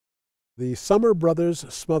The Summer Brothers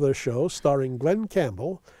Smothers Show, starring Glenn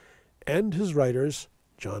Campbell and his writers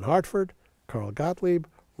John Hartford, Carl Gottlieb,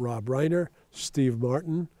 Rob Reiner, Steve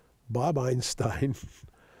Martin, Bob Einstein,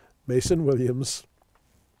 Mason Williams,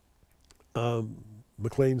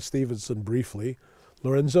 McLean Stevenson briefly,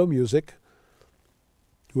 Lorenzo Music,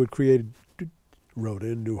 who had created Rhoda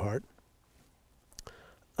and Newhart,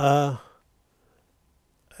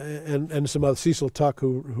 and some other, Cecil Tuck,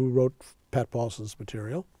 who wrote Pat Paulson's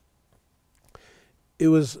material. It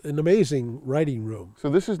was an amazing writing room. So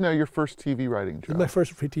this is now your first TV writing job? My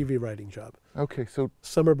first TV writing job. Okay, so...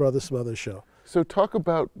 Summer Brothers Smothers Show. So talk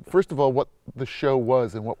about, first of all, what the show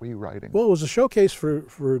was and what were you writing? Well, it was a showcase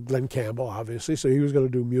for Glenn Campbell, obviously, so he was going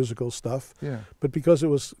to do musical stuff. Yeah. But because it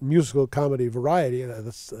was musical comedy variety,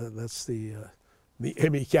 that's the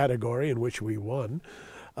Emmy category in which we won,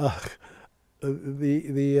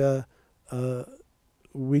 we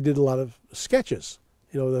did a lot of sketches.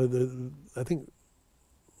 You know, I think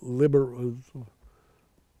and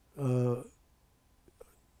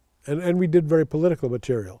we did very political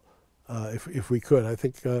material, if we could. I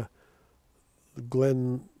think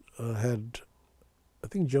Glenn had, I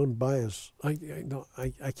think Joan Baez. I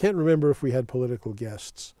can't remember if we had political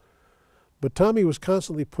guests, but Tommy was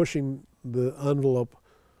constantly pushing the envelope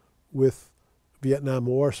with Vietnam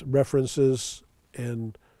War references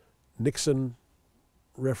and Nixon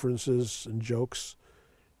references and jokes,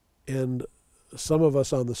 and some of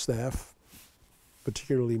us on the staff,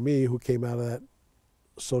 particularly me, who came out of that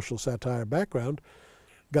social satire background,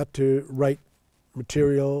 got to write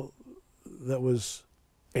material that was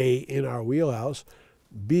A, in our wheelhouse,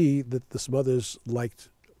 B, that the Smothers liked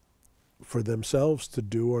for themselves to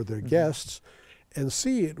do or their guests, and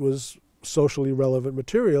C, it was socially relevant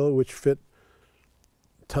material which fit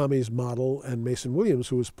Tommy's model and Mason Williams,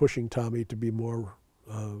 who was pushing Tommy to be more,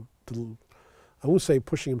 I won't say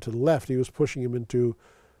pushing him to the left, he was pushing him into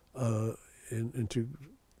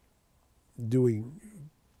doing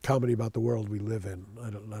comedy about the world we live in. I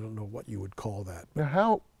don't know what you would call that. Now,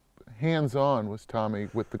 how hands-on was Tommy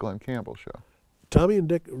with the Glenn Campbell show? Tommy and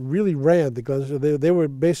Dick really ran the Glenn show. They were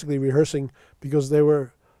basically rehearsing because they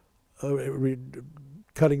were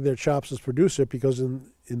cutting their chops as producer, because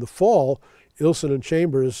in the fall, Ilson and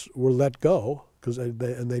Chambers were let go because they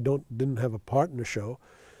didn't have a part in the show,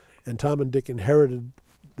 and Tom and Dick inherited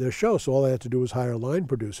their show, so all they had to do was hire line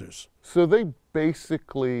producers. So they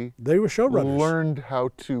basically were showrunners. Learned how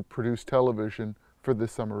to produce television for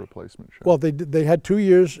this summer replacement show. Well, they had 2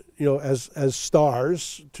 years, you know, as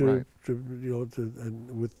stars Right.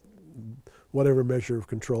 and with whatever measure of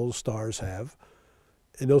control stars have.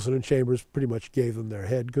 And Ilson and Chambers pretty much gave them their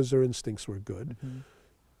head because their instincts were good.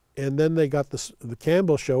 And then they got the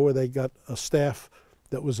Campbell show, where they got a staff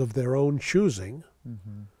that was of their own choosing.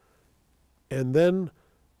 And then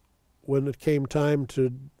when it came time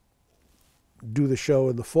to do the show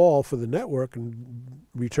in the fall for the network and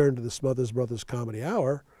return to the Smothers Brothers Comedy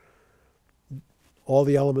Hour, all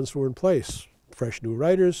the elements were in place. Fresh new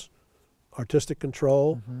writers, artistic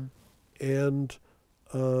control, and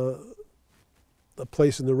a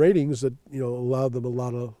place in the ratings that, you know, allowed them a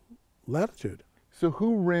lot of latitude. So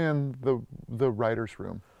who ran the writer's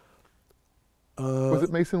room? Was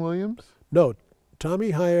it Mason Williams? No,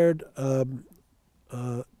 Tommy hired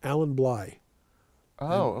Alan Bly.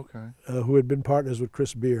 Oh, okay. Who had been partners with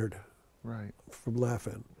Chris Beard, Right. from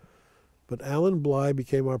Laugh-In. But Alan Bly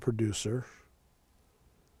became our producer.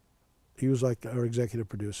 He was like our executive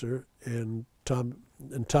producer, and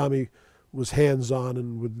Tommy was hands-on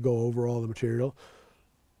and would go over all the material.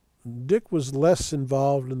 Dick was less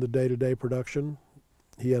involved in the day-to-day production.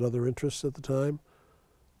 He had other interests at the time.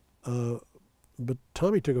 But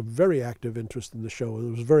Tommy took a very active interest in the show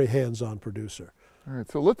and was a very hands-on producer. All right,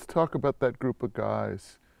 so let's talk about that group of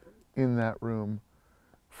guys in that room.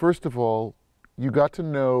 First of all, you got to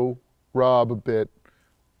know Rob a bit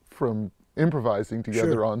from improvising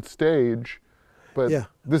together on stage, but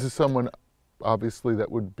this is someone obviously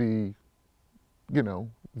that would be, you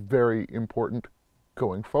know, very important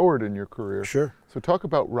going forward in your career. Sure. So talk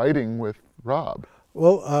about writing with Rob.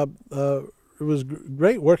 Well, it was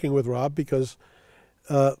great working with Rob because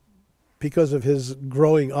of his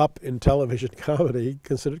growing up in television comedy.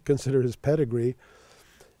 Consider his pedigree.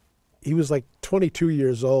 He was like 22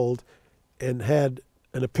 years old and had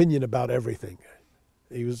an opinion about everything.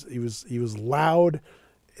 He was loud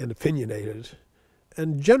and opinionated,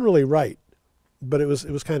 and generally right. But it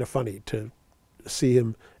was kind of funny to see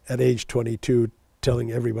him at age 22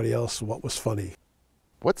 telling everybody else what was funny.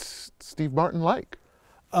 What's Steve Martin like?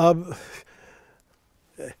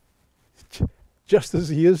 Just as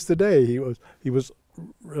he is today. He was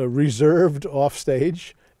reserved off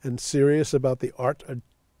stage and serious about the art and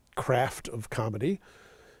craft of comedy.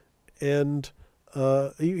 And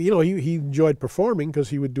he enjoyed performing because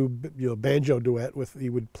he would do banjo duet he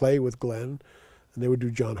would play with Glenn, and they would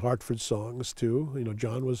do John Hartford songs too.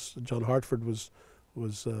 John Hartford was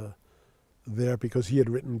there because he had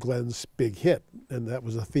written Glenn's big hit, and that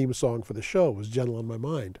was a theme song for the show. Was "Gentle on My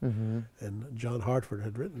Mind," and John Hartford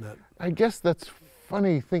had written that. I guess that's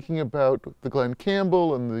funny thinking about the Glenn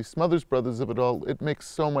Campbell and the Smothers brothers of it all. It makes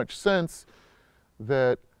so much sense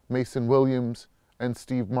that Mason Williams and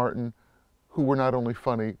Steve Martin, who were not only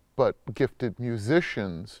funny but gifted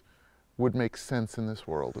musicians, would make sense in this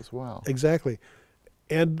world as well. Exactly.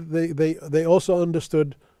 And they also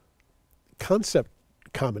understood concept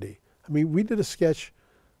comedy. I mean, we did a sketch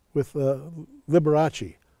with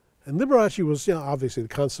Liberace, and Liberace was obviously the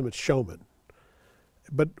consummate showman.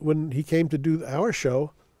 But when he came to do our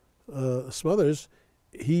show, Smothers,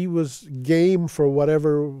 he was game for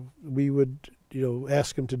whatever we would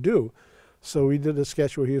ask him to do. So we did a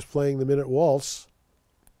sketch where he was playing the Minute Waltz,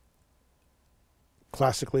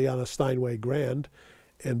 classically on a Steinway Grand,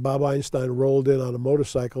 and Bob Einstein rolled in on a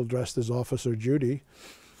motorcycle dressed as Officer Judy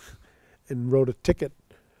and wrote a ticket.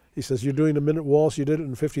 He says, "You're doing the Minute Waltz, you did it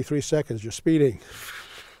in 53 seconds, you're speeding."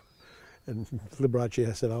 And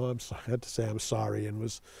Liberace said, "Oh, I had to say I'm sorry," and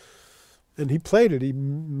he played it. He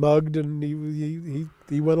mugged, and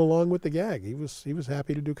he went along with the gag. He was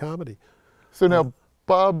happy to do comedy. So now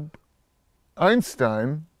Bob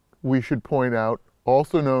Einstein, we should point out,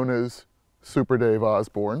 also known as Super Dave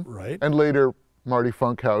Osborne, right, and later Marty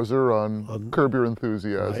Funkhauser on Curb Your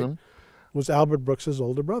Enthusiasm, right, was Albert Brooks's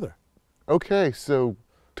older brother. Okay, so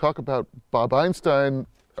talk about Bob Einstein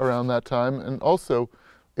around that time, and also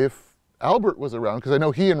if Albert was around, because I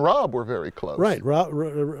know he and Rob were very close. Right,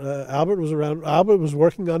 Albert was around. Albert was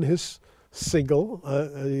working on his single.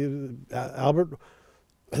 Albert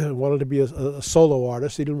wanted to be a solo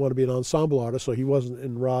artist. He didn't want to be an ensemble artist, so he wasn't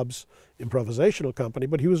in Rob's improvisational company,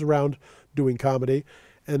 but he was around doing comedy.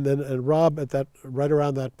 And Rob, right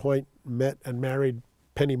around that point, met and married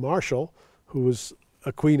Penny Marshall, who was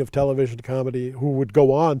a queen of television comedy, who would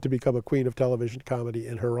go on to become a queen of television comedy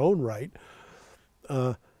in her own right.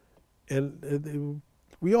 And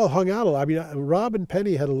we all hung out a lot. I mean, Rob and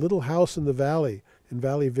Penny had a little house in the Valley, in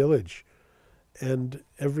Valley Village. And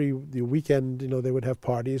every weekend, they would have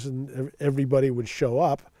parties, and everybody would show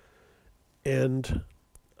up. And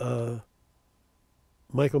Michael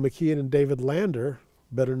McKeon and David Lander,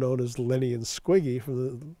 better known as Lenny and Squiggy from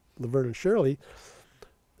the Laverne and Shirley,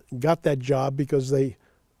 got that job because they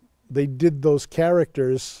did those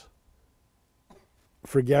characters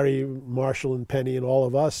for Gary Marshall and Penny and all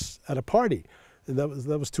of us at a party. And that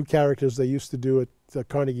was two characters they used to do at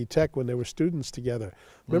Carnegie Tech when they were students together.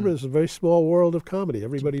 Remember, there's a very small world of comedy.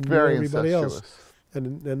 Everybody knew everybody else.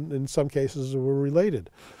 And in some cases were related.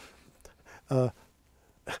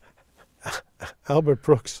 Albert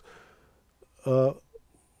Brooks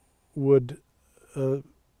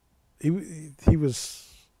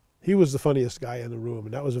he was the funniest guy in the room,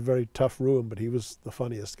 and that was a very tough room, but he was the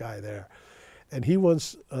funniest guy there. And he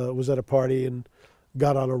once was at a party and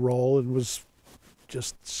got on a roll and was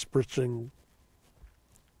just spritzing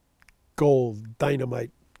gold,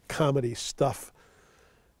 dynamite, comedy stuff.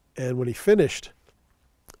 And when he finished,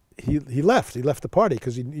 he left. He left the party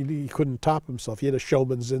because he couldn't top himself. He had a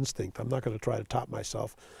showman's instinct. I'm not going to try to top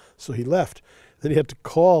myself. So he left. Then he had to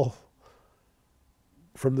call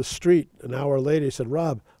from the street an hour later. He said,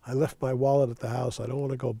 "Rob, I left my wallet at the house. I don't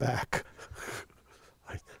want to go back.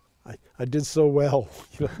 I did so well."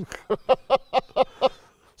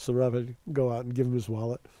 So Rob had to go out and give him his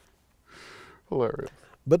wallet. Hilarious.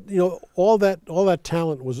 But all that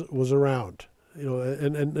talent was around.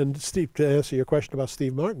 And Steve, to answer your question about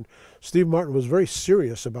Steve Martin was very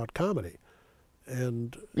serious about comedy,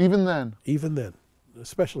 and even then,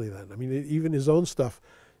 especially then. I mean, even his own stuff.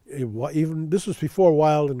 Even this was before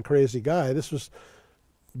Wild and Crazy Guy.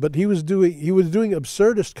 But he was doing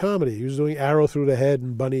absurdist comedy. He was doing Arrow Through the Head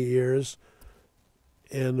and Bunny Ears,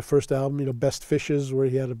 and the first album, Best Fishes, where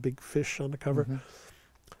he had a big fish on the cover. Mm-hmm.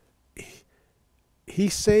 He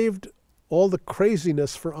saved all the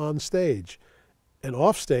craziness for on stage, and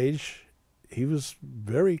off stage, he was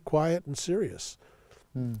very quiet and serious,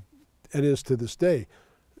 and is to this day.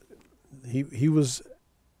 He was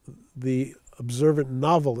the observant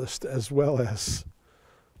novelist as well as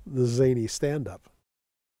the zany stand-up.